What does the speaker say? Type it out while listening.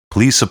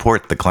Please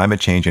support the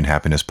Climate Change and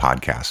Happiness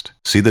podcast.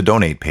 See the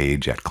donate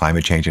page at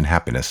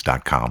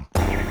climatechangeandhappiness.com.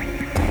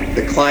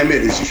 The climate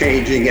is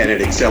changing at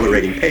an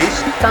accelerating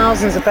pace.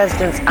 Thousands of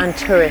residents and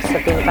tourists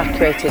have been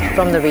evacuated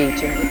from the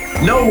region.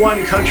 No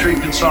one country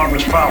can solve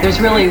this problem.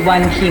 There's really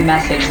one key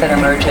message that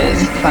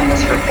emerges from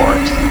this report.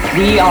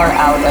 We are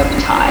out of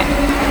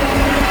time.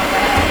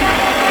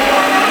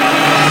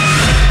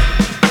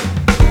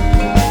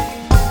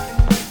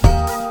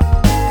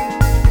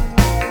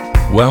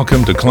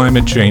 Welcome to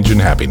Climate Change and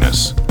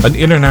Happiness, an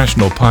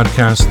international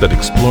podcast that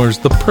explores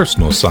the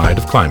personal side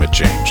of climate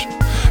change.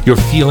 Your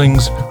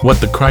feelings,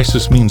 what the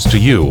crisis means to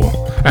you,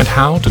 and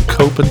how to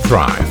cope and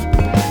thrive.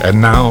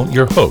 And now,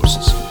 your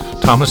hosts,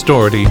 Thomas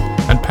Doherty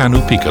and Panu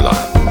Pikala.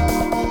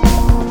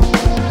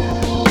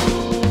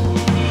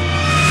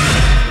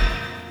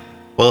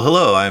 Well,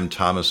 hello, I'm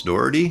Thomas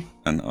Doherty.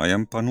 And I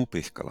am Panu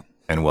Pikala.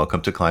 And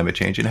welcome to Climate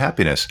Change and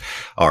Happiness,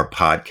 our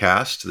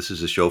podcast. This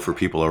is a show for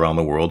people around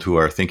the world who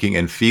are thinking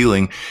and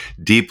feeling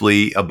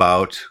deeply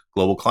about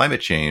global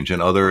climate change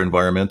and other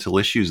environmental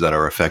issues that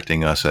are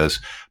affecting us as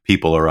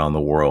people around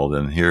the world.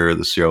 And here,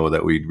 the show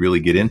that we really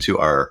get into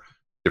our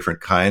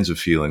different kinds of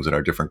feelings and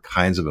our different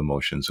kinds of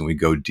emotions, and we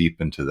go deep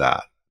into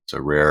that. It's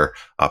a rare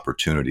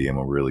opportunity, and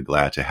we're really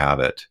glad to have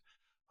it.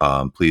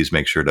 Please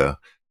make sure to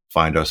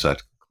find us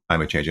at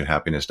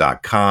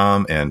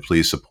climatechangeandhappiness.com, and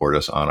please support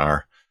us on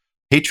our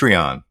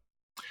Patreon.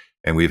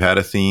 And we've had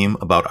a theme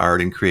about art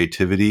and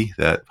creativity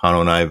that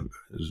Pano and I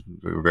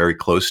are very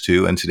close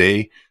to. And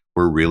today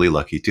we're really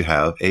lucky to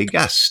have a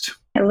guest.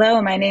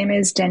 Hello, my name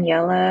is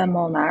Daniela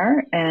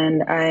Molnar,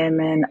 and I'm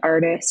an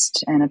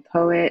artist and a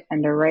poet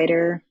and a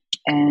writer.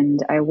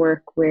 And I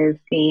work with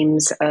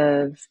themes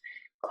of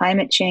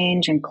climate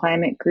change and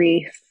climate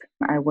grief.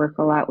 I work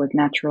a lot with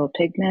natural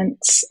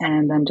pigments,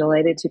 and I'm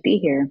delighted to be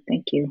here.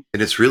 Thank you.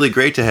 And it's really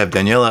great to have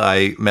Daniela.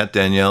 I met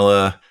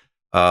Daniela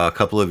a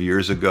couple of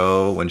years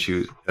ago when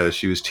she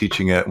was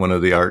teaching at one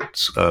of the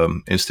arts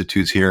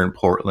institutes here in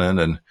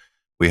Portland, and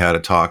we had a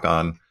talk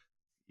on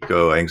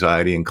eco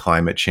anxiety and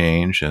climate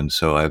change. And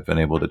so I've been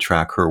able to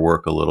track her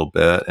work a little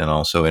bit and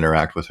also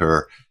interact with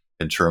her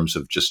in terms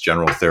of just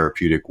general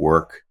therapeutic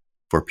work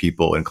for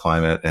people in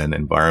climate and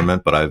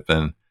environment. But I've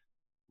been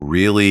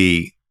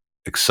really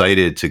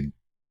excited to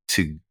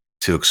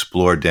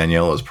explore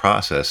Daniela's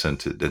process and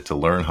to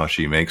learn how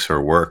she makes her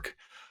work.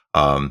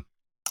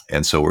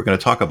 And so we're going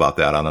to talk about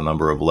that on a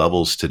number of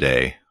levels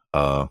today.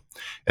 And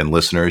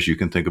listeners, you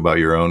can think about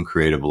your own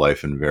creative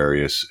life in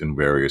various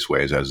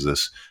ways as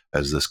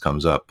this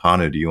comes up.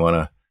 Panu, do you want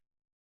to?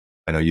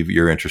 I know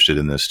you're interested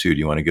in this too. Do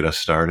you want to get us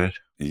started?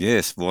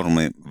 Yes,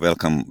 warmly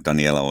welcome,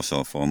 Daniela,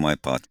 also for my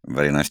part.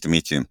 Very nice to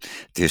meet you.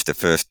 This is the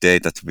first day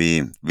that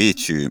we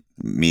two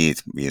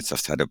meet. We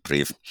just had a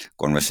brief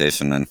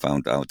conversation and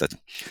found out that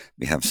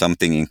we have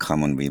something in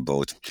common. We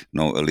both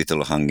know a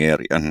little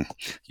Hungarian.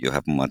 You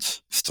have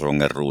much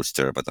stronger roots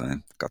there, but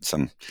I got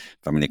some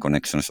family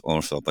connections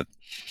also. But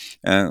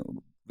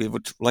we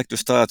would like to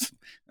start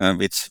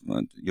with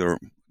your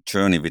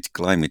journey with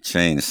climate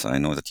change. I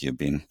know that you've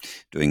been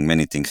doing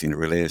many things in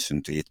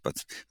relation to it,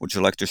 but would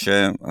you like to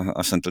share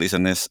us and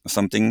listeners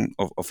something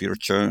of your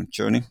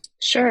journey?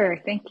 Sure.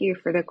 Thank you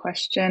for the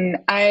question.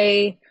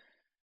 I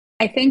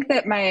think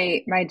that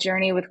my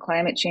journey with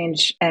climate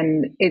change,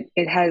 and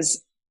it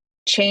has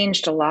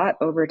changed a lot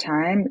over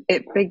time.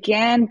 It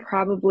began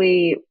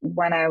probably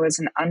when I was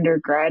an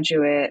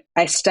undergraduate.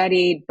 I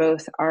studied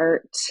both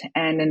art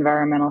and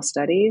environmental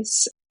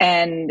studies,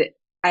 and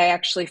I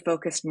actually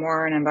focused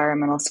more on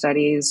environmental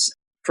studies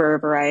for a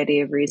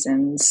variety of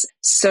reasons.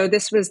 So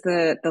this was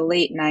the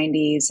late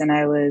 90s, and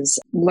I was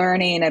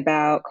learning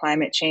about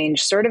climate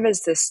change sort of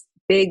as this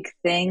big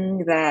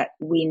thing that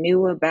we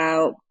knew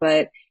about,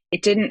 but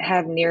it didn't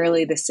have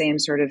nearly the same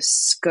sort of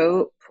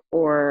scope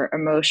or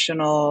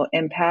emotional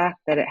impact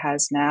that it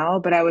has now.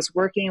 But I was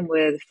working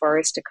with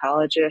forest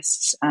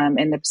ecologists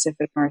in the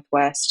Pacific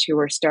Northwest who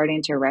were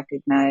starting to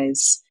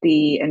recognize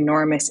the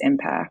enormous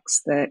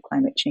impacts that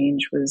climate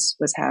change was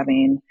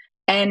having.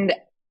 And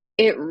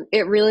it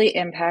really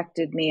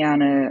impacted me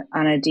on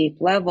a deep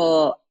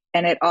level.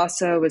 And it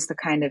also was the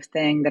kind of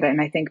thing that, and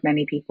I think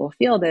many people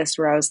feel this,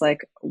 where I was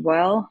like,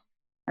 well,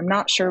 I'm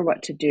not sure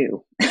what to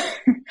do.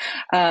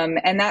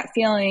 And that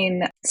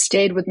feeling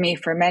stayed with me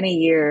for many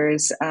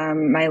years.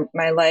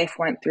 My life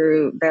went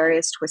through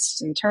various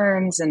twists and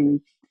turns,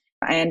 and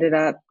I ended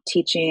up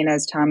teaching,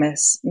 as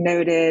Thomas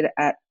noted,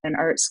 at an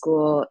art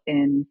school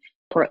in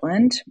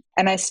Portland.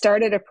 And I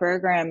started a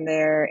program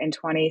there in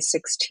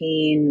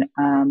 2016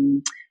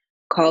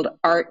 called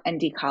Art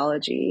and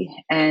Ecology.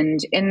 And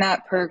in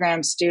that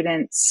program,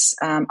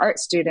 art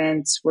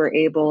students were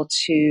able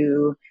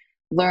to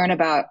learn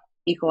about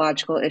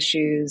ecological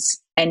issues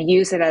and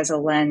use it as a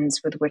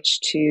lens with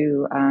which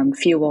to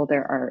fuel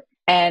their art.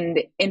 And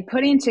in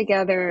putting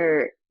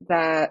together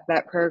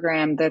that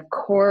program, the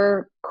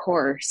core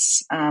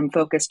course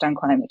focused on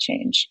climate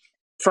change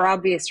for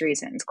obvious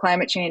reasons.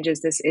 Climate change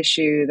is this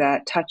issue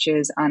that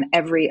touches on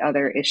every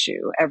other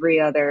issue, every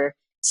other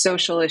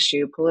social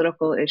issue,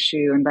 political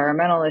issue,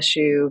 environmental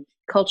issue,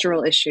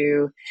 cultural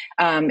issue.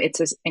 It's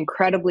an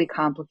incredibly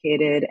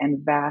complicated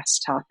and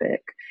vast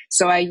topic.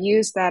 So I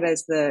use that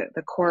as the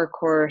core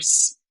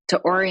course to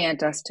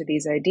orient us to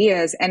these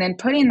ideas. And in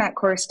putting that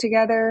course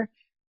together,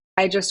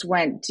 I just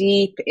went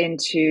deep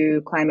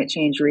into climate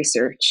change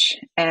research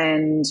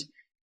and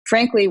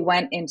frankly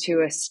went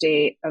into a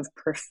state of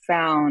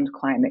profound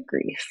climate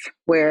grief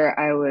where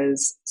I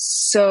was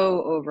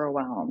so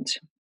overwhelmed,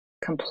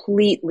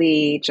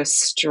 completely just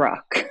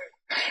struck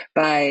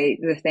by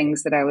the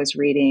things that I was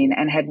reading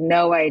and had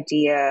no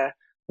idea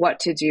what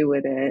to do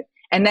with it.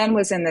 And then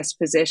was in this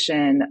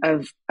position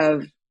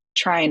of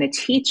trying to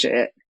teach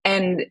it.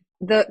 And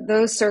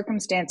those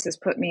circumstances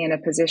put me in a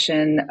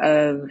position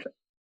of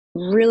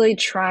really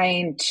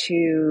trying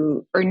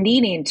to or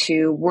needing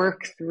to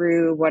work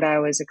through what I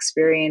was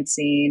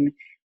experiencing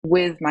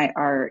with my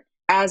art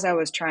as I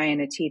was trying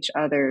to teach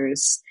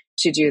others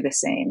to do the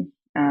same.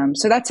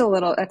 So that's a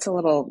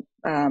little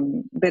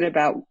bit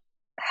about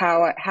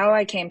how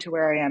I came to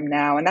where I am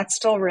now, and that's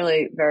still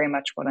really very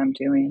much what I'm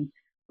doing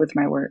with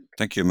my work.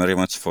 Thank you very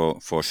much for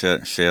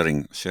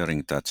sharing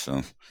that.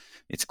 So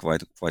it's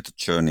quite a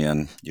journey,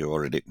 and you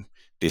already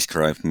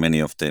described many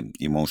of the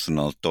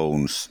emotional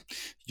tones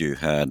you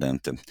had, and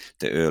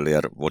the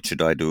earlier what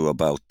should I do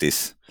about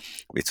this,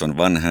 which on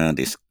one hand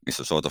is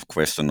a sort of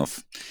question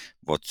of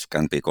what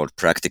can be called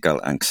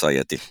practical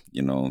anxiety.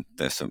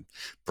 There's a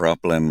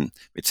problem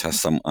which has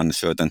some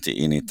uncertainty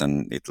in it,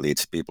 and it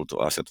leads people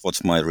to ask,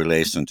 what's my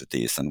relation to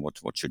this, and what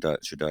should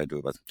I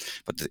do? But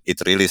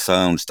it really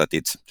sounds that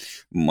it's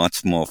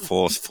much more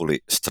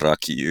forcefully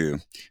struck you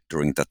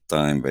during that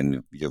time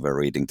when you were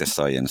reading the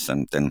science,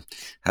 and then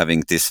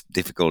having this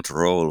difficult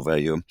role where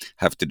you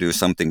have to do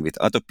something with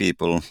other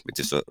people, which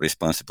is a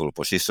responsible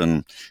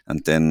position,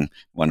 and then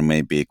one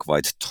may be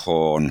quite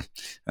torn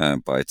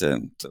by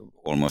the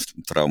almost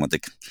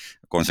traumatic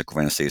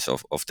consequences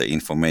of the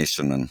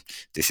information. And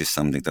this is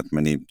something that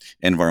many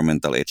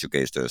environmental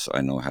educators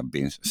I know have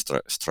been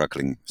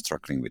struggling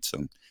with.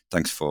 So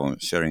thanks for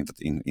sharing that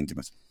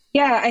intimacy.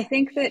 Yeah, I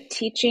think that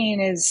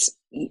teaching is,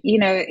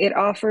 it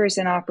offers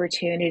an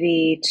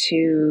opportunity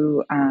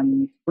to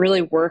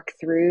really work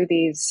through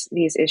these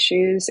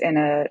issues in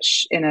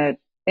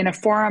a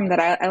forum that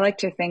I like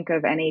to think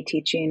of any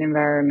teaching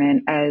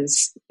environment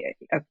as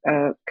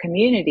a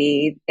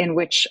community in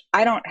which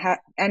I don't have,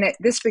 and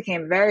this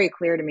became very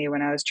clear to me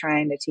when I was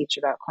trying to teach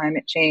about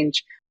climate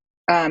change,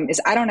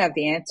 is I don't have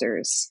the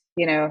answers.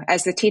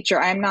 As the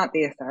teacher, I'm not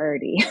the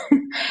authority.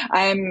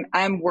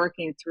 I'm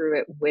working through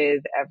it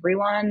with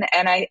everyone,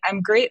 and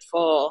I'm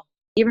grateful,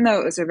 even though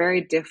it was a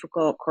very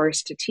difficult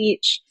course to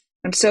teach.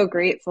 I'm so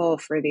grateful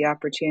for the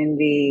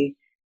opportunity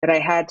that I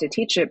had to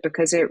teach it,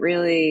 because it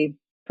really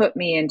put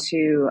me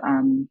into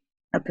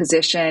a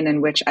position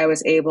in which I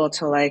was able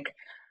to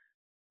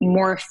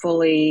more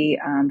fully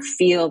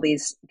feel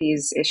these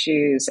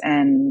issues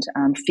and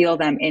feel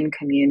them in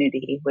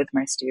community with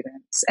my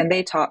students. And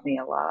they taught me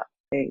a lot,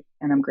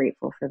 and I'm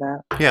grateful for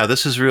that. Yeah,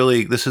 this is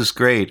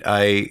great.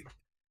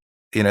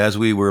 As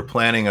we were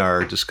planning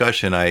our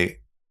discussion, I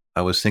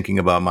was thinking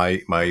about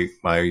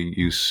my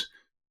use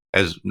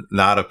as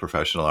not a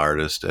professional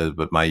artist,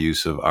 but my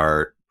use of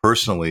art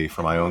personally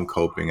for my own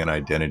coping and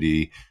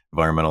identity,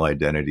 environmental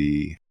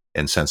identity,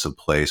 and sense of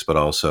place, but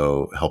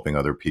also helping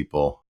other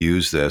people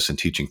use this and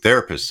teaching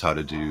therapists how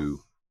to do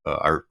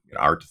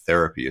art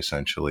therapy,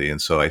 essentially.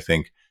 And so I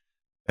think,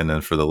 and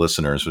then for the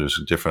listeners,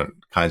 there's different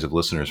kinds of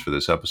listeners for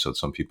this episode.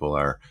 Some people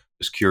are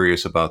just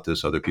curious about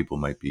this. Other people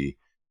might be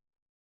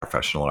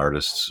professional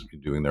artists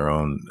doing their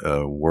own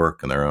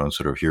work and their own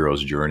sort of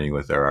hero's journey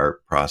with their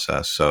art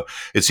process. So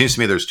it seems to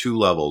me there's two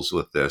levels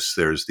with this.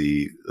 There's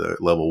the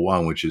level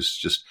one, which is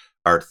just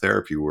art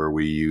therapy, where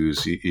we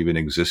use even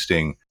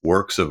existing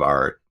works of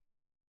art,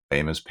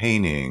 famous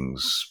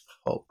paintings,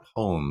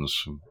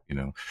 poems,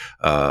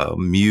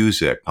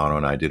 music. Pano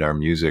and I did our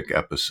music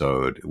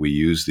episode. We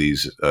use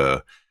these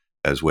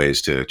as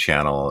ways to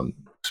channel and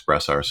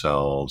express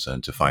ourselves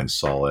and to find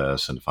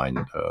solace and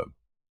find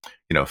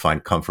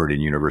comfort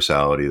in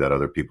universality, that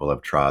other people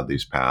have trod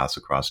these paths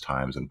across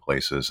times and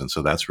places. And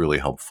so that's really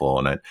helpful.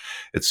 And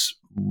it's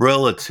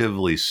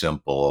relatively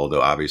simple,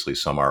 although obviously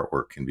some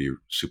artwork can be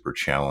super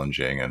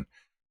challenging and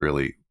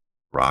really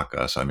rock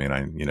us. I mean,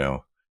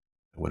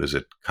 what is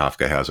it?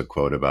 Kafka has a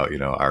quote about,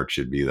 art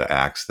should be the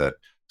axe that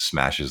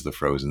smashes the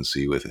frozen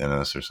sea within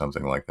us, or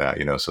something like that.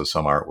 So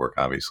some artwork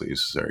obviously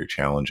is very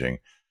challenging.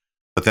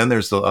 But then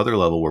there's the other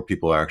level where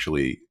people are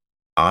actually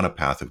on a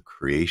path of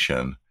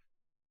creation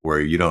where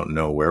you don't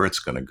know where it's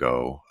going to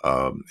go.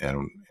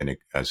 And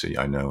as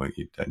I know,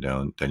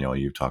 Daniela,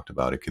 you've talked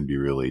about, it can be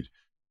really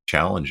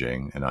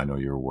challenging. And I know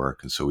your work.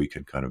 And so we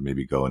can kind of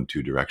maybe go in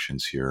two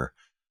directions here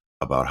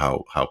about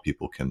how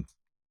people can,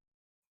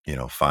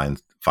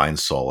 find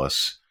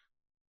solace,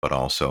 but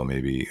also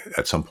maybe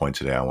at some point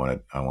today, I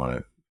want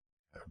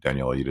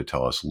Daniela, you to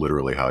tell us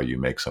literally how you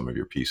make some of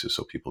your pieces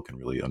so people can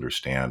really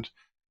understand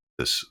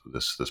this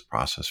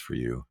process for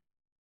you.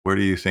 Where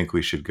do you think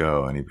we should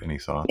go? Any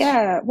thoughts?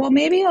 Yeah, well,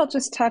 maybe I'll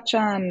just touch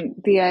on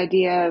the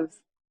idea of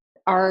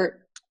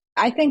art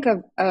I think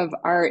of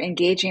art,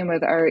 engaging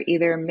with art,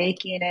 either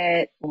making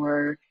it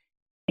or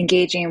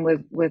engaging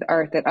with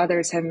art that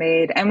others have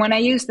made. And when I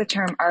use the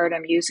term art,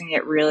 I'm using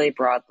it really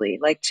broadly.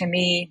 Like, to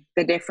me,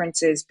 the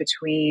differences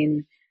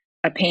between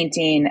a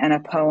painting and a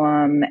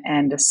poem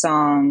and a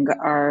song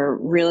are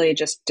really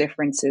just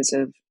differences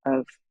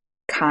of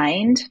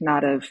kind,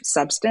 not of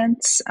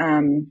substance.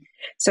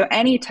 So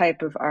any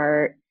type of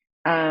art,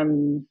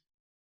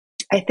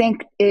 I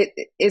think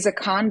it is a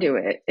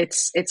conduit.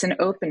 It's an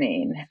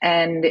opening,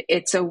 and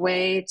it's a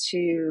way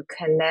to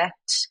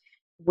connect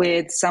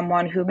with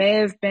someone who may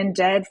have been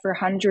dead for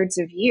hundreds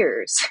of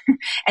years,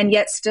 and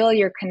yet still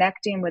you're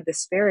connecting with the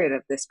spirit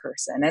of this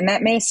person. And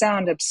that may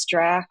sound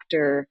abstract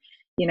or,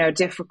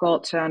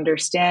 difficult to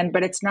understand,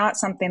 but it's not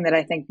something that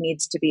I think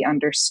needs to be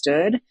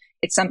understood.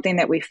 It's something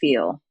that we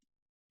feel,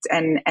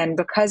 and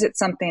because it's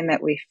something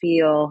that we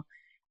feel,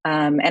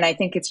 and I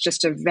think it's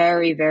just a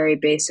very, very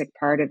basic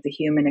part of the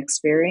human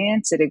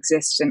experience. It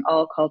exists in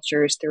all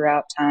cultures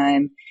throughout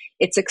time.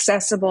 It's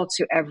accessible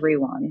to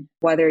everyone,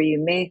 whether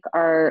you make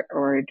art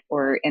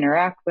or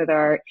interact with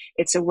art.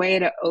 It's a way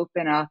to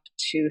open up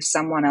to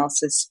someone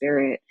else's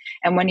spirit.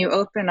 And when you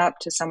open up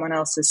to someone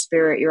else's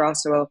spirit, you're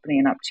also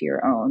opening up to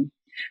your own.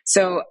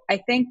 So I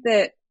think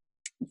that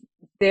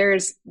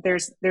there's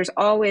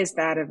always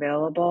that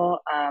available,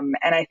 and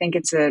I think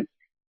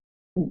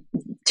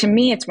to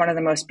me, it's one of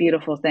the most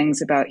beautiful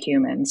things about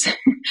humans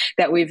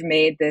that we've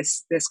made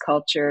this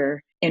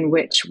culture in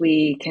which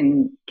we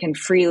can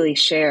freely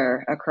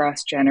share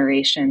across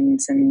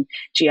generations and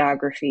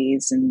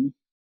geographies and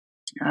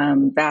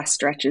vast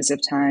stretches of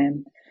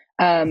time.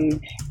 And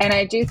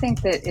I do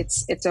think that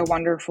it's a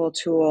wonderful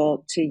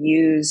tool to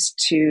use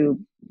to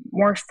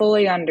more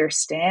fully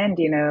understand,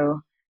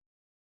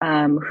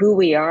 who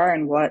we are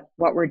and what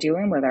we're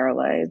doing with our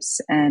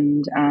lives.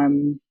 And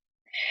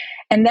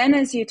then,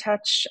 as you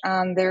touch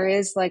on, there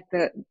is like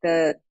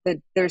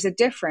there's a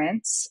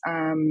difference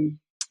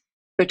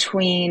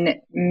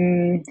between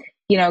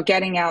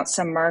getting out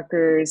some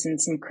markers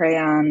and some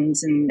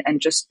crayons and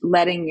just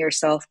letting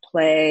yourself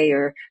play.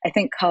 Or I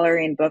think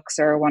coloring books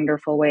are a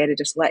wonderful way to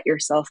just let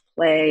yourself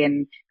play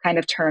and kind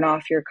of turn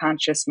off your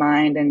conscious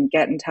mind and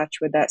get in touch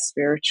with that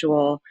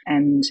spiritual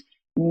and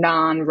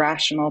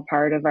non-rational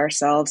part of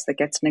ourselves that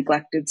gets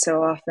neglected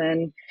so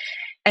often.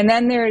 And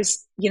then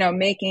there's,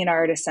 making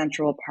art a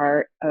central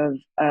part of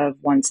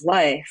one's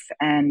life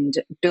and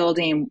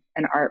building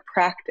an art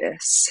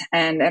practice.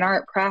 And an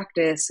art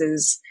practice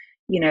is,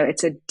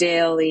 it's a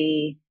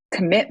daily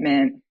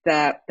commitment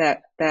that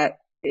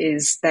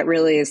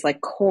really is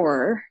like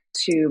core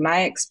to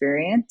my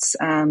experience,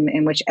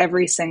 in which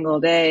every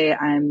single day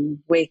I'm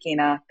waking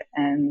up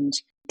and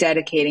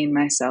dedicating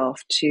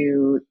myself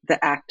to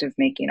the act of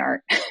making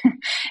art.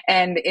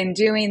 And in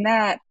doing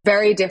that,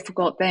 very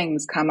difficult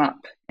things come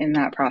up in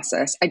that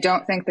process. I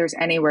don't think there's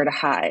anywhere to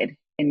hide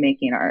in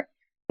making art.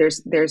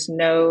 There's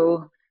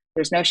no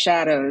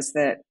shadows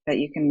that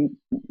you can,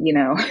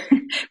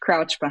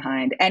 crouch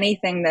behind.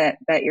 Anything that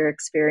you're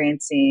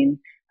experiencing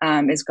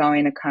is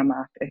going to come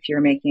up if you're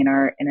making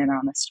art in an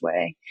honest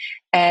way.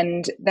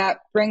 And that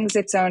brings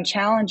its own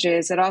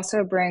challenges. It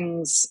also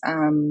brings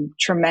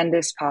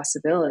tremendous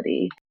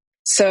possibility.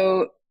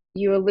 So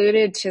you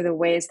alluded to the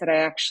ways that I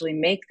actually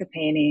make the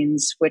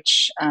paintings,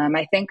 which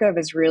I think of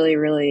as really,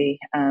 really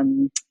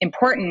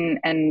important.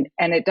 And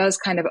it does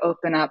kind of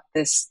open up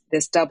this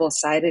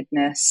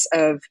double-sidedness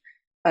of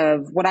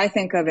what I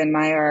think of in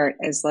my art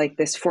as like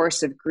this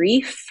force of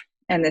grief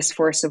and this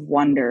force of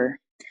wonder.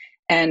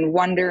 And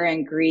wonder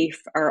and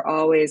grief are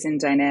always in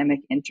dynamic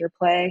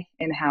interplay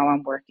in how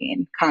I'm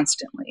working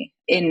constantly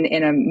in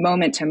a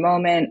moment to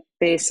moment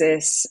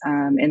basis,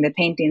 in the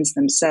paintings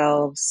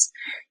themselves.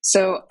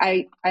 So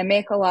I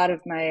make a lot of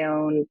my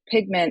own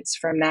pigments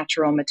from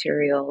natural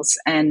materials,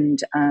 and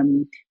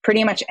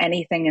pretty much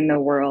anything in the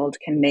world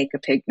can make a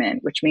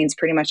pigment, which means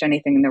pretty much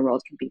anything in the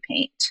world can be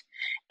paint.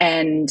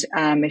 And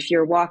if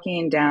you're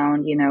walking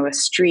down, a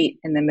street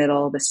in the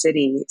middle of the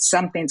city,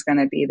 something's going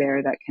to be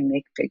there that can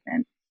make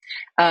pigment.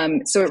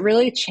 So it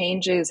really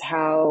changes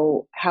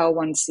how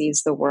one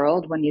sees the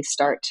world when you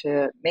start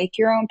to make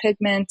your own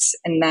pigments,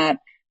 and that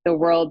the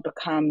world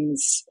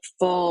becomes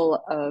full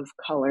of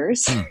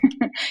colors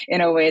in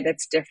a way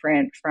that's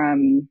different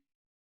from,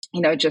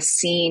 just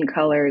seeing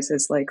colors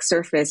as like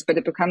surface, but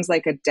it becomes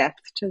like a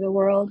depth to the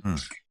world.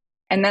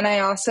 And then I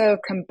also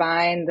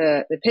combine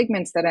the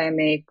pigments that I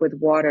make with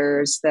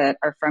waters that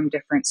are from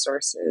different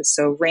sources.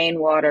 So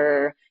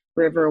rainwater,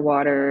 river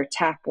water,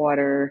 tap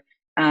water,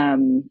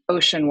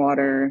 ocean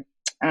water,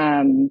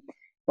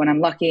 when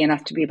I'm lucky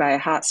enough to be by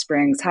hot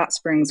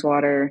springs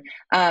water.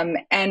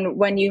 And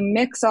when you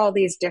mix all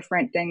these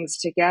different things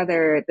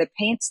together, the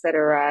paints that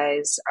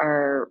arise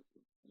are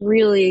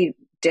really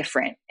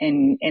different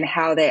in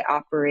how they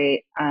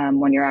operate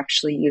when you're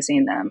actually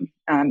using them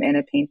in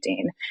a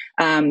painting.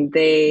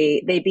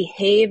 They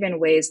behave in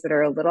ways that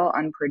are a little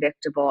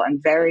unpredictable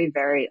and very,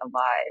 very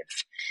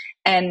alive.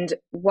 And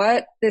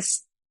what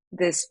this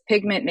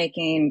pigment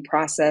making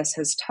process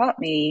has taught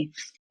me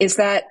is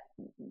that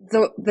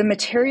the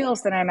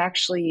materials that I'm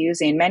actually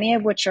using, many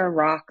of which are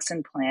rocks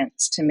and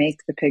plants to make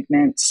the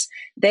pigments,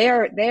 they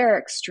are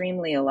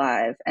extremely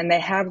alive and they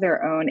have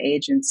their own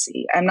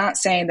agency. I'm not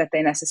saying that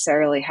they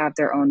necessarily have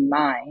their own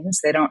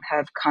minds. They don't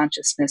have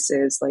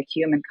consciousnesses like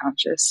human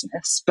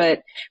consciousness,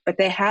 but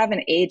they have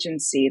an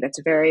agency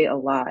that's very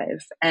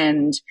alive.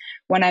 And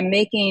when I'm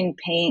making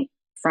paint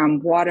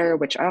from water,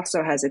 which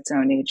also has its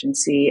own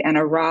agency, and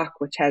a rock,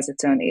 which has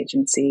its own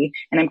agency.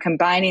 And I'm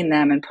combining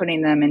them and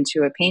putting them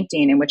into a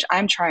painting in which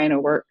I'm trying to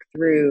work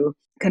through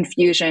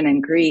confusion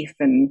and grief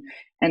and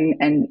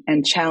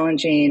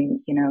challenging,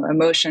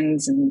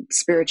 emotions and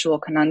spiritual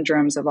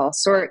conundrums of all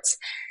sorts.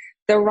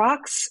 The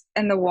rocks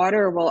and the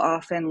water will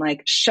often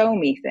show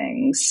me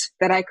things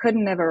that I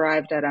couldn't have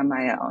arrived at on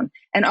my own.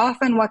 And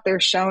often what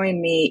they're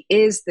showing me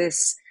is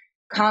this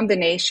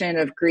combination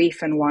of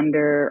grief and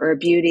wonder or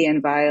beauty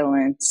and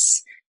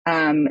violence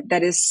that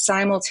is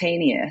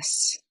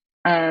simultaneous.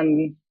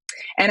 And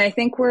I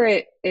think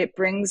where it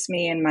brings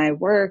me in my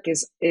work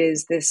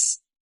is this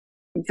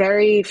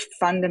very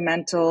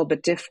fundamental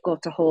but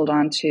difficult to hold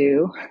on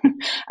to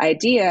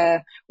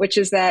idea, which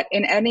is that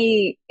in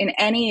any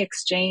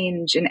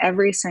exchange, in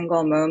every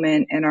single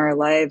moment in our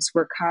lives,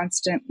 we're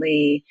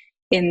constantly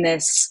in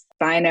this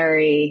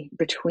binary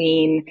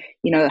between,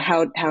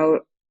 how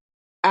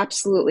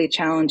absolutely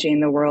challenging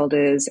the world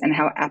is and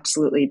how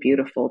absolutely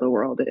beautiful the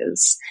world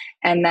is.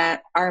 And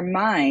that our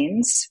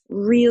minds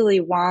really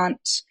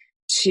want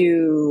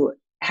to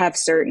have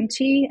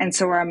certainty. And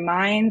so our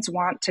minds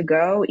want to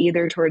go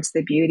either towards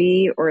the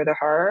beauty or the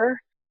horror.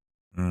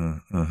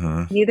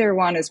 Mm-hmm. Neither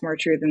one is more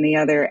true than the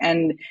other.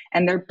 And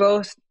they're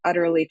both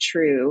utterly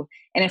true.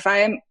 And if I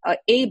am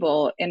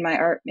able in my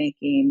art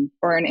making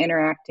or in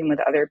interacting with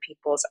other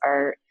people's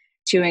art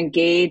to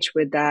engage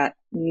with that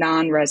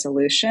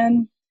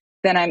non-resolution,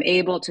 then I'm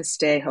able to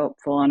stay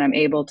hopeful and I'm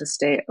able to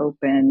stay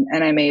open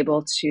and I'm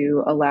able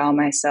to allow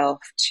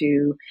myself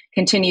to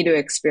continue to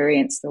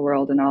experience the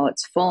world in all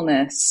its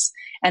fullness.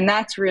 And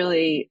that's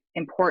really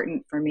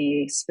important for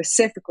me,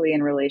 specifically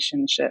in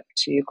relationship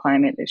to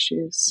climate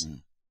issues.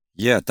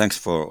 Yeah, thanks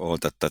for all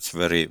that. That's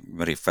very,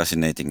 very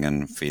fascinating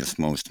and feels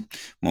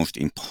most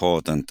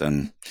important.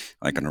 And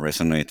I can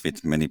resonate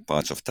with many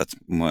parts of that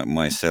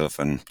myself,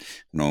 and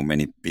know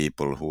many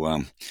people who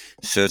are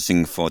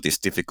searching for this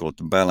difficult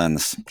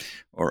balance,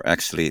 or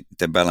actually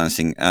the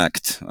balancing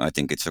act. I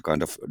think it's a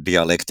kind of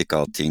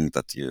dialectical thing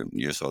that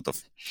you sort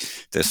of,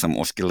 there's some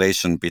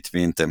oscillation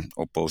between the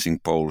opposing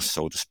poles,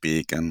 so to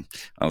speak, and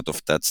out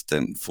of that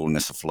the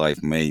fullness of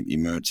life may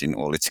emerge in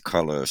all its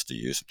colors, to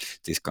use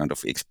this kind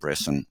of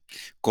expression.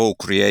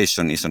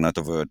 Co-creation is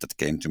another word that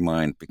came to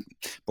mind,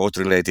 both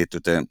related to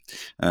the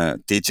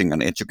teaching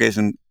and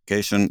education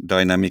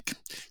dynamic.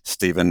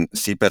 Steven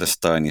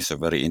Sieberstein is a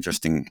very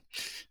interesting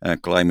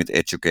climate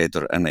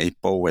educator and a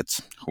poet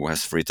who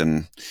has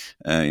written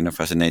in a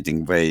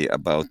fascinating way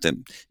about the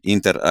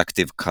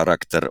interactive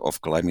character of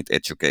climate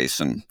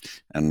education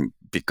and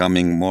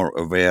becoming more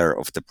aware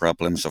of the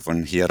problems of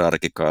an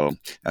hierarchical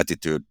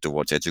attitude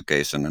towards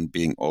education and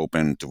being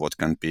open to what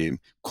can be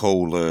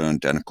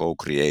co-learned and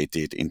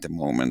co-created in the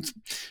moment.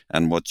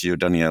 And what you,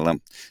 Daniela,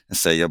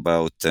 say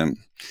about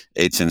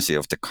agency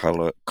of the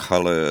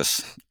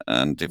colors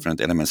and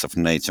different elements of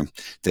nature,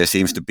 there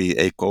seems to be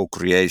a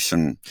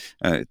co-creation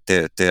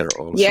there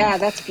also. Yeah,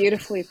 that's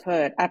beautifully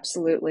put.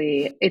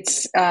 Absolutely.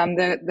 It's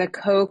the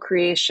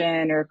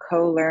co-creation or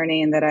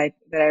co-learning that I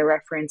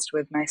referenced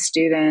with my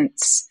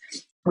students,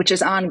 which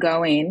is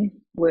ongoing.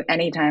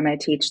 Anytime I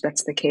teach,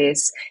 that's the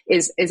case.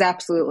 Is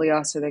absolutely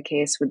also the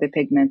case with the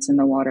pigments in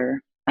the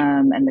water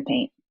and the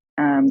paint.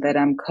 That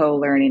I'm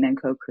co-learning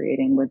and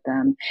co-creating with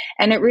them.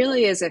 And it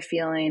really is a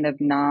feeling of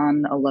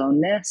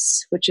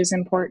non-aloneness, which is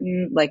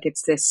important. Like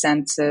it's this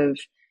sense of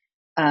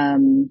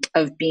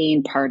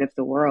being part of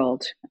the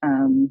world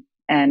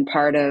and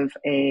part of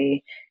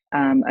a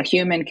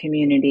human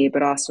community,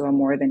 but also a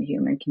more than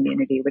human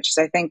community, which is,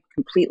 I think,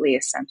 completely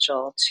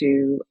essential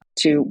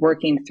to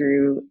working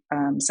through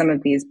some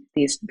of these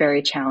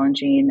very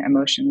challenging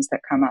emotions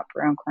that come up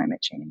around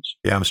climate change.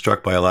 Yeah, I'm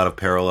struck by a lot of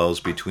parallels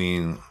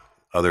between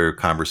other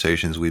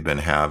conversations we've been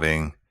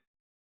having.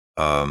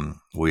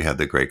 We had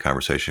the great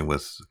conversation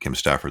with Kim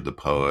Stafford, the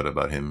poet,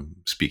 about him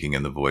speaking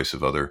in the voice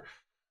of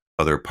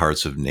other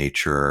parts of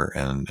nature,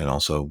 and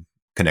also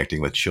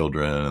connecting with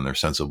children and their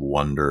sense of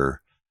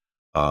wonder,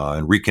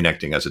 and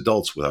reconnecting as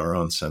adults with our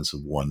own sense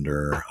of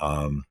wonder.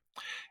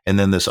 And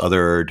then this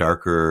other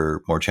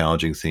darker, more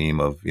challenging theme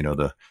of,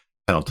 the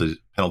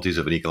penalties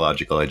of an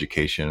ecological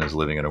education is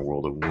living in a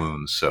world of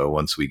wounds. So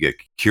once we get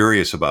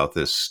curious about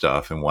this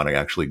stuff and want to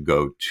actually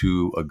go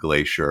to a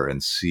glacier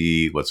and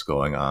see what's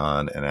going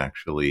on and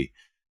actually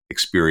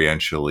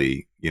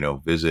experientially,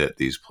 visit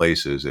these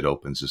places, it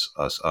opens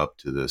us up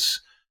to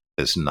this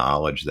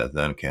knowledge that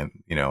then can,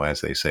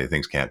 as they say,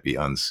 things can't be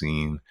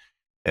unseen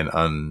and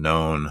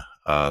unknown.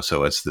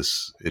 So it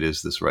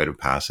is this rite of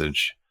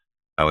passage.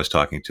 I was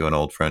talking to an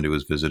old friend who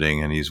was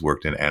visiting, and he's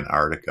worked in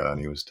Antarctica, and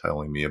he was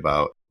telling me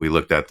about, we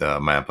looked at the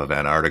map of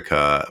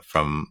Antarctica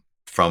from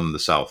from the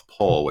South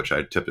Pole, which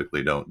I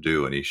typically don't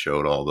do. And he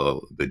showed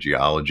all the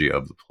geology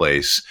of the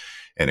place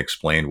and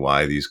explained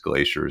why these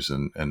glaciers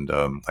and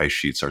ice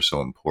sheets are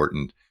so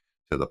important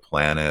to the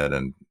planet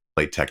and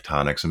plate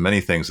tectonics and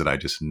many things that I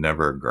just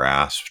never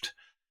grasped.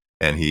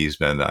 And he's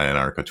been to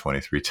Antarctica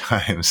 23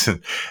 times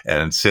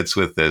and sits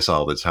with this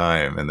all the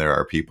time. And there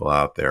are people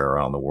out there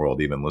around the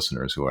world, even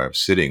listeners, who are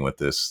sitting with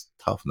this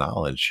tough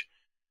knowledge.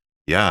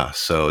 Yeah.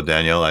 So,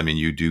 Danielle, I mean,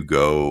 you do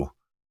go,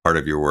 part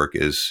of your work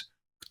is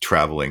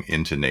traveling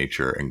into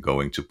nature and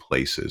going to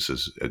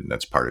places, and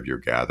that's part of your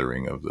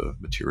gathering of the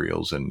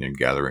materials and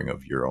gathering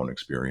of your own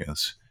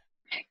experience.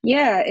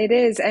 Yeah, it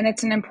is. And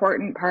it's an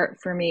important part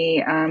for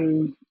me.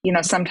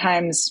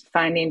 Sometimes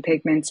finding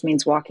pigments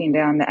means walking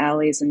down the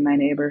alleys in my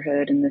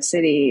neighborhood in the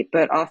city,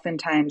 but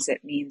oftentimes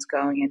it means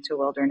going into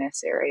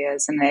wilderness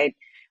areas. And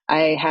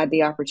I had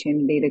the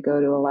opportunity to go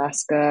to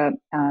Alaska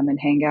and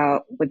hang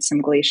out with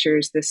some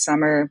glaciers this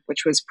summer,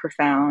 which was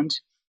profound.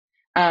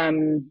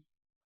 And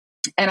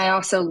I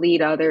also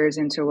lead others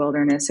into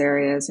wilderness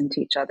areas and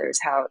teach others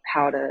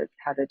how to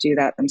do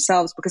that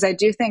themselves, because I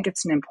do think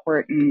it's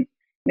an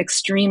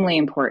extremely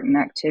important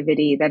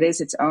activity that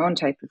is its own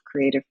type of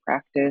creative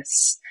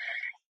practice,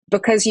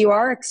 because you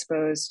are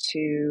exposed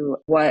to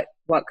what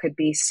could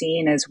be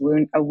seen as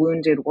a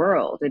wounded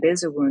world. It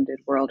is a wounded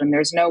world, and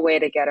there's no way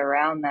to get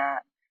around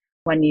that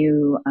when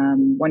you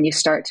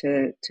start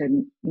to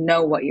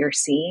know what you're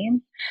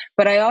seeing.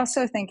 But I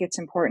also think it's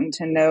important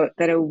to note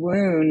that a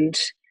wound,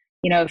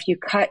 if you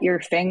cut your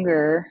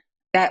finger,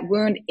 that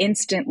wound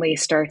instantly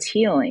starts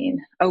healing.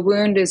 A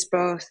wound is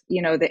both,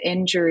 the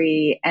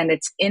injury, and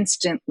it's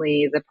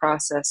instantly the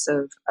process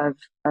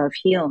of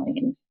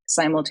healing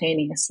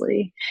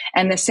simultaneously.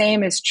 And the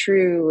same is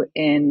true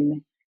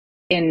in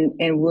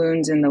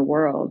wounds in the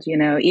world.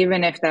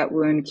 Even if that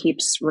wound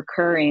keeps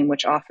recurring,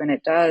 which often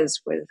it does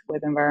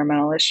with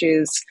environmental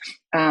issues,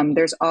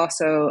 there's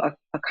also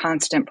a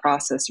constant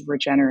process of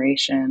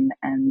regeneration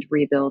and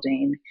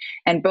rebuilding.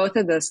 And both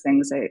of those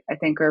things I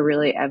think are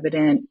really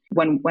evident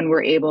when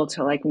we're able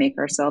to make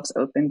ourselves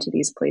open to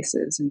these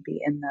places and be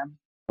in them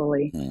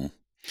fully.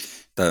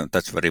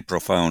 That's very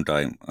profound,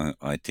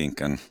 I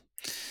think, and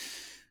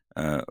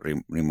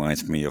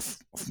reminds me of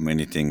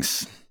many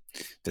things.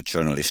 The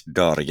journalist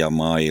Darja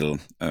Mail,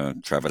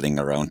 traveling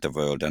around the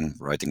world and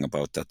writing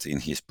about that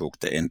in his book,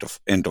 The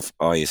End of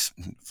Ice,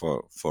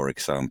 for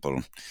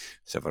example,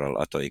 several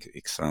other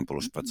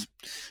examples. But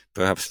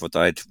perhaps what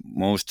I'd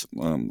most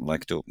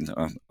like to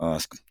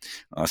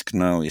ask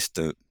now is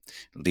the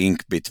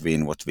link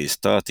between what we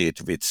started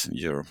with,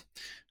 your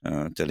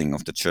telling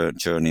of the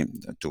journey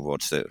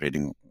towards the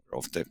reading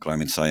of the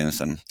climate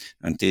science and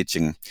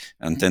teaching,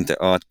 and then the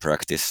art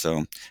practice.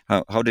 So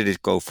how did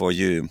it go for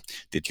you?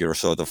 Did your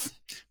sort of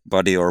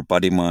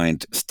body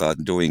mind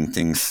start doing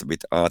things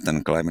with art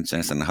and climate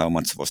change, and how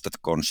much was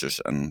that conscious?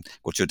 And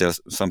could you tell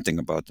something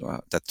about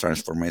that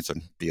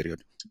transformation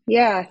period?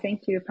 Yeah,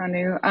 thank you,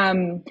 Panu.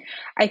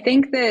 I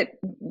think that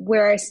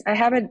where I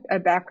have a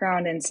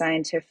background in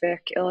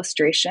scientific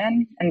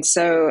illustration, and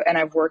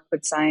I've worked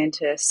with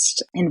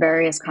scientists in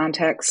various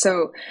contexts.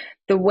 So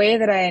the way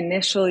that I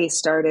initially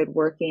started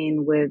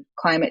working with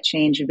climate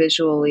change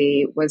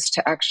visually was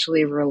to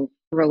actually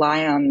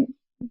rely on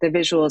the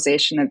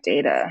visualization of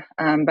data,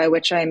 by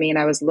which I mean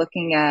I was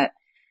looking at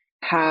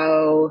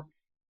how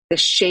the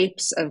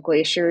shapes of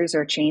glaciers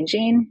are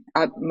changing,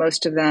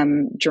 most of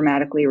them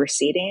dramatically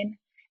receding.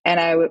 And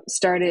I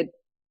started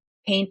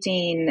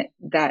painting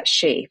that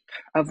shape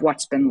of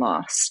what's been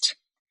lost.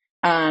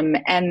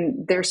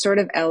 And they're sort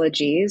of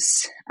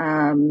elegies.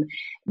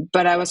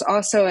 But I was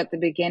also at the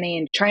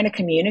beginning trying to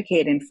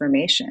communicate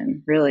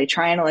information, really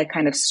trying to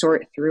kind of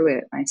sort through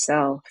it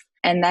myself.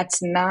 And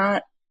that's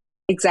not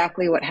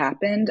exactly what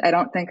happened. I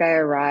don't think I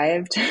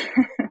arrived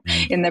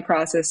in the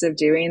process of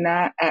doing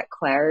that at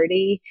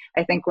clarity.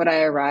 I think what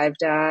I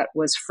arrived at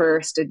was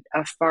first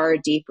a far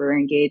deeper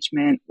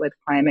engagement with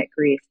climate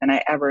grief than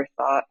I ever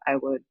thought I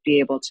would be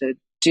able to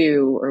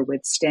do or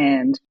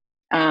withstand.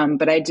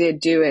 But I did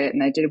do it,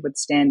 and I did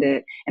withstand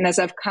it. And as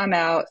I've come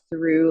out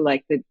through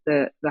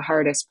the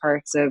hardest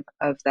parts of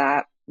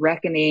that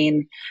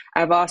reckoning,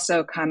 I've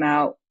also come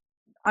out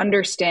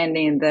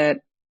understanding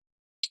that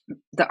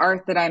the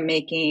art that I'm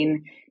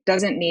making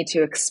doesn't need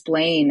to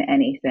explain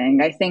anything.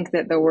 I think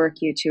that the work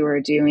you two are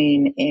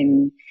doing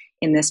in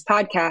this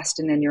podcast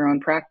and in your own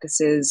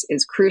practices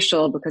is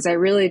crucial, because I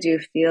really do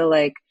feel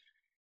like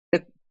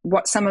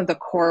what some of the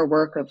core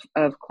work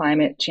of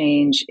climate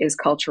change is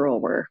cultural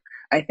work.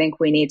 I think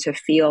we need to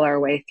feel our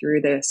way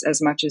through this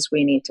as much as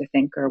we need to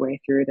think our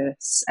way through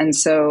this. And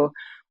so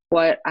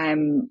what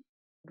I'm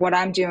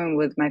doing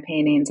with my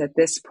paintings at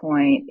this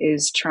point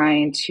is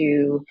trying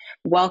to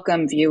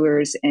welcome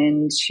viewers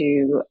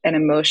into an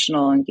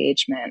emotional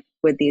engagement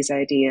with these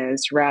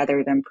ideas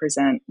rather than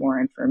present more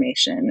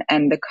information.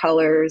 And the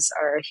colors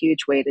are a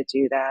huge way to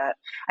do that.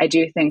 I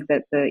do think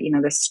that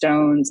the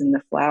stones and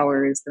the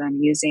flowers that I'm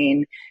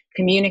using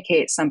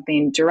communicate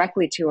something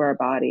directly to our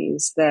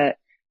bodies that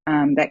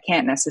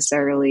can't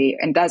necessarily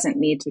and doesn't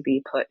need to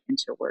be put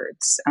into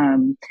words.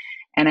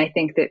 And I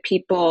think that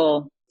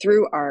people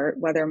through art,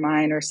 whether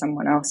mine or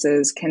someone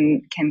else's,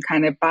 can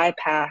kind of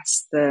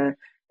bypass the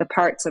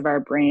parts of our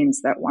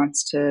brains that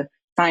wants to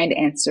find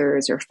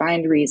answers or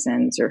find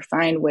reasons or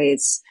find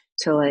ways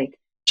to like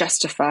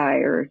justify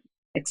or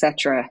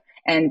etc.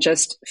 and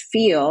just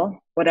feel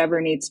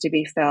whatever needs to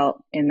be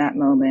felt in that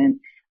moment,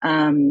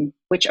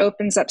 which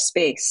opens up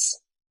space.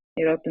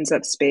 It opens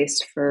up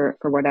space for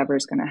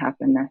whatever's going to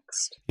happen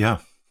next. Yeah.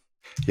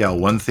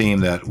 One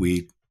theme that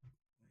we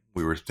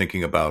were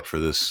thinking about for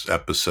this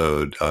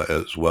episode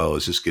as well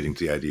is just getting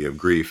to the idea of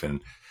grief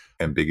and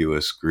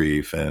ambiguous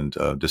grief and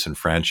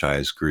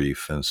disenfranchised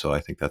grief. And so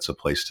I think that's a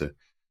place to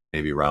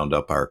maybe round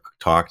up our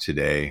talk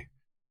today.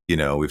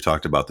 We've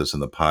talked about this in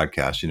the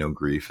podcast.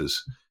 Grief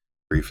is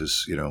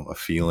a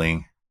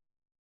feeling,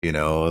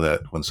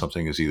 that when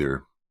something is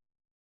either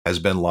has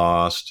been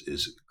lost,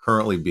 is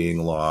currently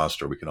being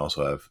lost, or we can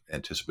also have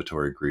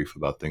anticipatory grief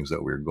about things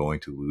that we're going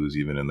to lose.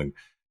 Even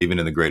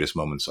in the greatest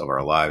moments of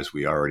our lives,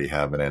 we already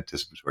have an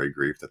anticipatory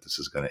grief that this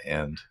is going to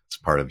end. It's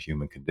part of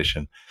human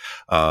condition.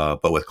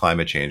 But with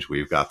climate change,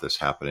 we've got this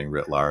happening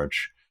writ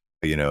large.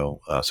 So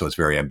it's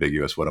very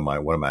ambiguous. What am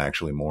I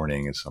actually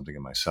mourning? Is something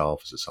in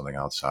myself? Is it something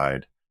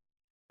outside?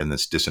 And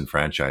this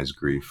disenfranchised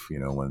grief,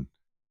 when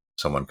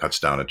someone cuts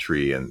down a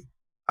tree and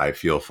I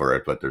feel for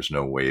it, but there's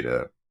no way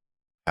to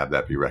have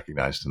that be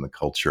recognized in the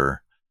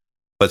culture.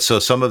 But so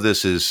some of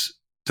this is,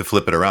 to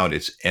flip it around,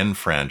 it's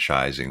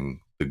enfranchising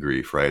the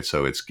grief, right?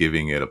 So it's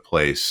giving it a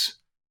place.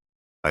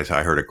 I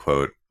heard a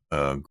quote,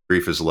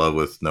 grief is love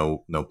with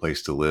no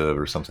place to live,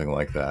 or something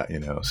like that,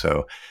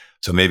 So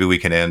maybe we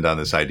can end on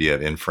this idea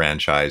of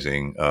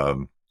enfranchising,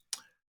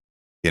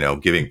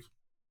 giving,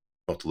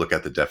 well, to look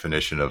at the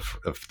definition of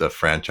the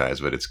franchise,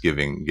 but it's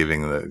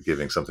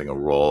giving something a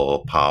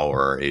role,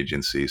 power,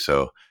 agency.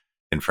 So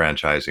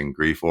enfranchising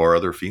grief or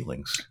other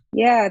feelings.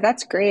 Yeah,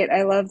 that's great.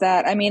 I love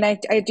that. I mean, I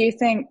do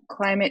think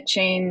climate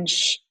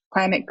change,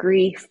 climate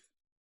grief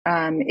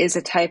is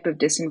a type of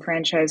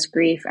disenfranchised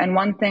grief. And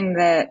one thing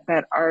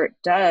that art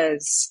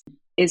does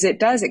is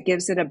it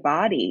gives it a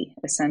body,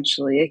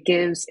 essentially. It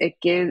gives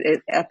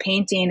a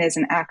painting is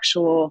an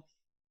actual,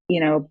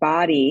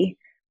 body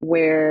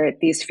where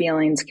these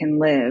feelings can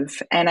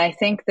live. And I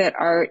think that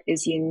art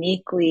is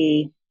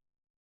uniquely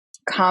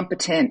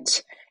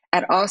competent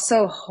at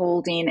also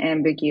holding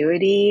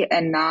ambiguity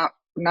and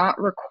not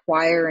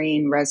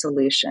requiring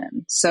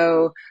resolution.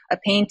 So a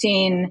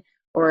painting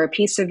or a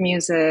piece of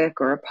music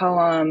or a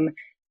poem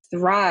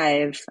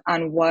thrive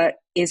on what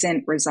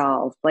isn't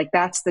resolved. Like,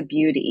 that's the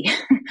beauty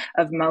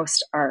of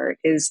most art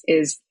is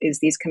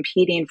these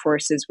competing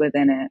forces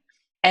within it.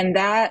 And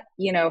that,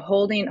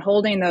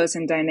 holding those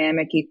in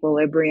dynamic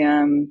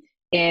equilibrium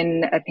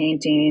in a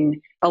painting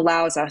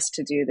allows us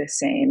to do the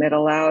same. It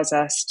allows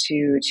us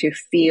to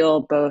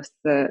feel both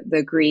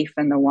the grief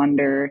and the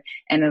wonder,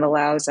 and it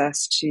allows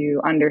us to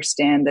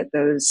understand that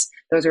those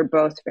are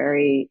both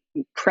very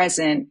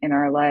present in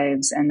our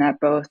lives, and that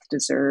both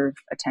deserve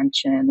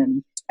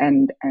attention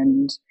and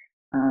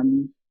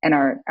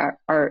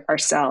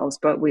ourselves,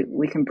 but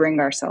we can bring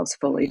ourselves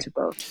fully to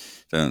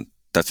both.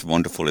 That's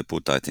wonderfully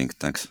put, I think.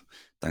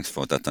 Thanks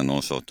for that, and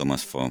also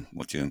Thomas for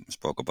what you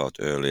spoke about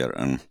earlier.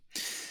 And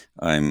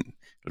I'm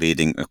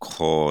leading a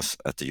course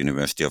at the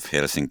University of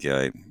Helsinki.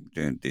 I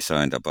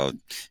designed about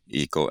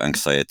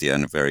eco-anxiety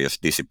and various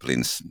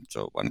disciplines.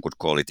 So one could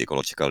call it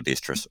ecological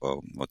distress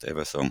or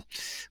whatever. So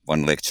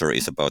one lecture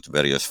is about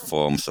various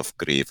forms of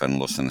grief and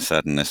loss and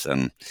sadness,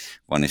 and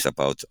one is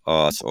about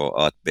arts or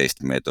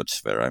art-based methods,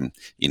 where I'm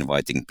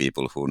inviting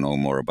people who know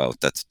more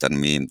about that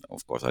than me.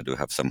 Of course, I do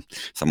have some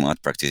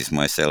art practices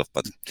myself,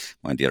 but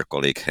my dear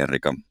colleague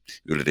Henrika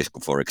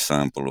Ylrisku, for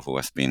example, who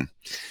has been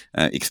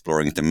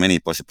exploring the many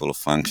possible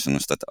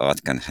functions that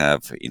art can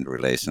have in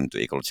relation to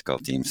ecological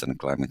themes and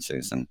climate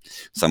change, and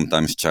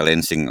sometimes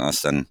challenging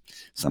us and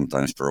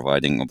sometimes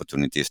providing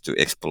opportunities to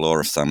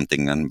explore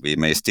something, and we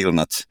may still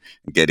not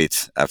get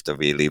it after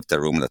we leave the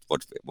room, that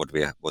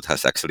what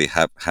has actually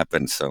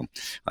happened. So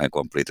I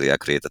completely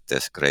agree that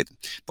there's great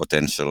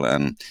potential,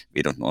 and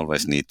we don't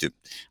always need to,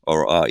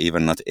 or are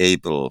even not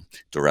able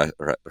to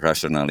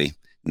rationally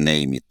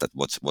name it, that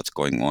what's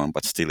going on,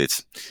 but still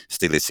it's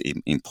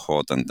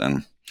important.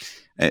 And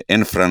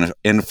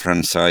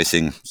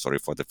enfranchising, sorry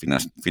for the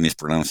Finnish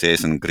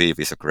pronunciation, grief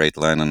is a great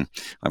line, and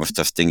I was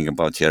just thinking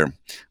about here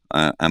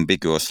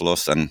ambiguous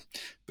loss, and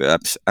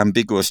perhaps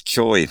ambiguous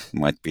joy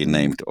might be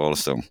named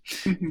also.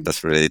 Mm-hmm.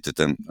 That's related to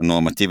the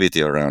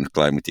normativity around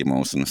climate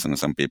emotions, and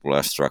some people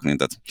are struggling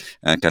that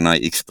can I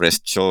express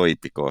joy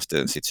because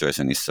the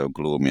situation is so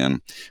gloomy.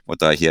 And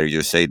what I hear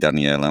you say,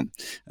 Daniela,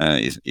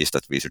 is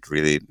that we should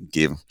really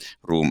give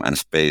room and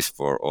space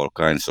for all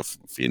kinds of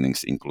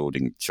feelings,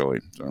 including joy.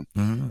 So,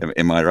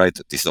 am I right?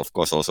 This is, of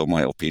course, also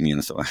my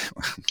opinion. So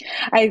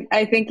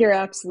I think you're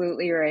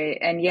absolutely right.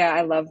 And yeah,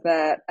 I love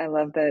that.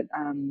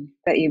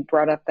 that you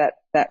brought up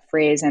that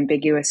phrase,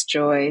 ambiguous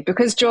joy,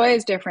 because joy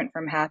is different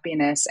from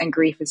happiness and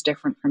grief is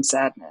different from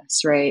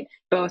sadness, right?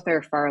 Both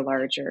are far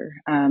larger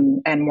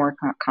and more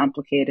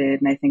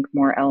complicated, and I think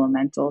more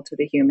elemental to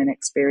the human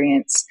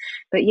experience.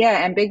 But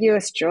yeah,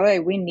 ambiguous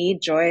joy, we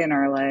need joy in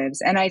our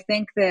lives. And I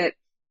think that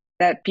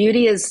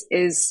beauty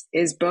is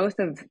both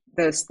of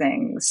those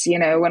things. You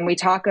know, when we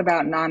talk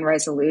about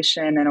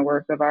non-resolution in a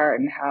work of art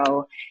and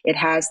how it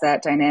has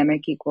that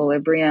dynamic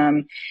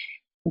equilibrium,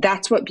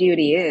 that's what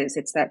beauty is.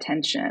 It's that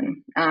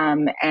tension.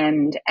 And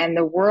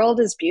the world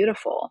is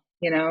beautiful.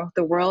 You know,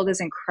 the world is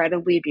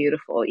incredibly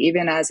beautiful,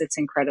 even as it's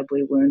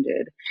incredibly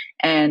wounded.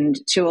 And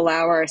to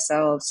allow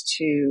ourselves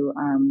to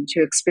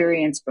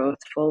experience both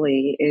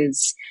fully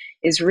is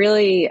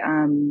really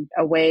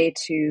a way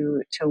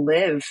to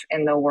live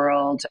in the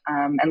world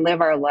and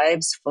live our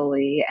lives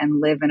fully and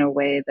live in a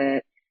way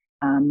that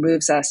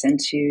moves us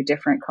into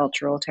different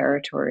cultural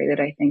territory that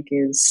I think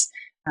is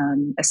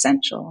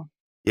essential.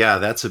 Yeah,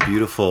 that's a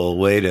beautiful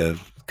way to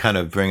kind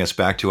of bring us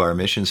back to our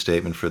mission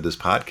statement for this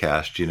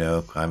podcast, you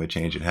know, climate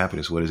change and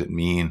happiness. What does it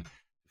mean to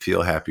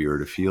feel happy or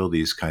to feel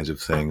these kinds of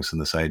things? And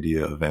this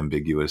idea of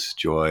ambiguous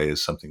joy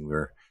is something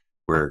we're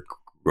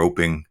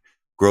groping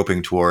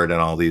toward in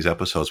all these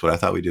episodes. But I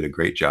thought we did a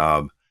great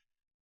job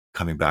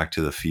coming back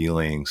to the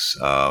feelings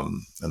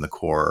and the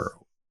core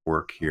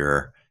work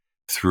here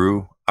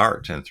through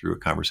art and through a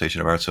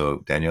conversation of art. So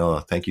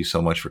Daniela, thank you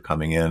so much for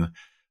coming in.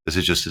 This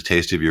is just a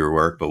taste of your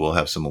work, but we'll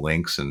have some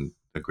links and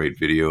a great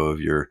video of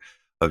your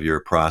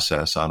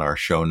process on our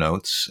show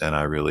notes. And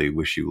I really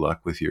wish you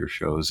luck with your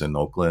shows in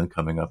Oakland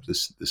coming up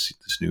this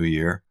new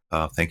year.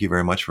 Thank you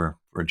very much for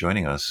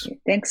joining us.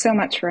 Thanks so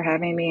much for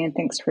having me, and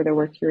thanks for the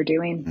work you're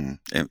doing.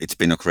 It's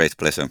been a great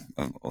pleasure.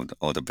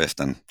 All the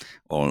best, and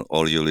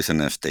all you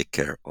listeners, take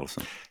care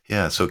also.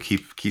 Yeah, so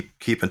keep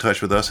in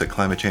touch with us at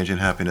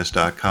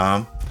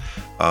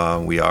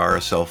climatechangeandhappiness.com. We are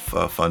a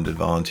self-funded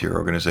volunteer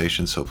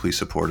organization, so please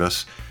support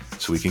us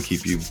so we can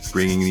keep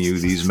bringing you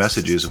these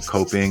messages of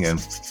coping and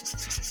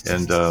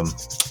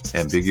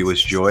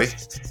ambiguous joy.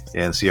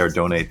 And see our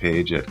donate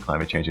page at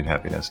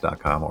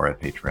climatechangeandhappiness.com or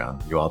at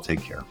Patreon. You all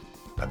take care.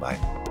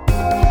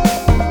 Bye-bye.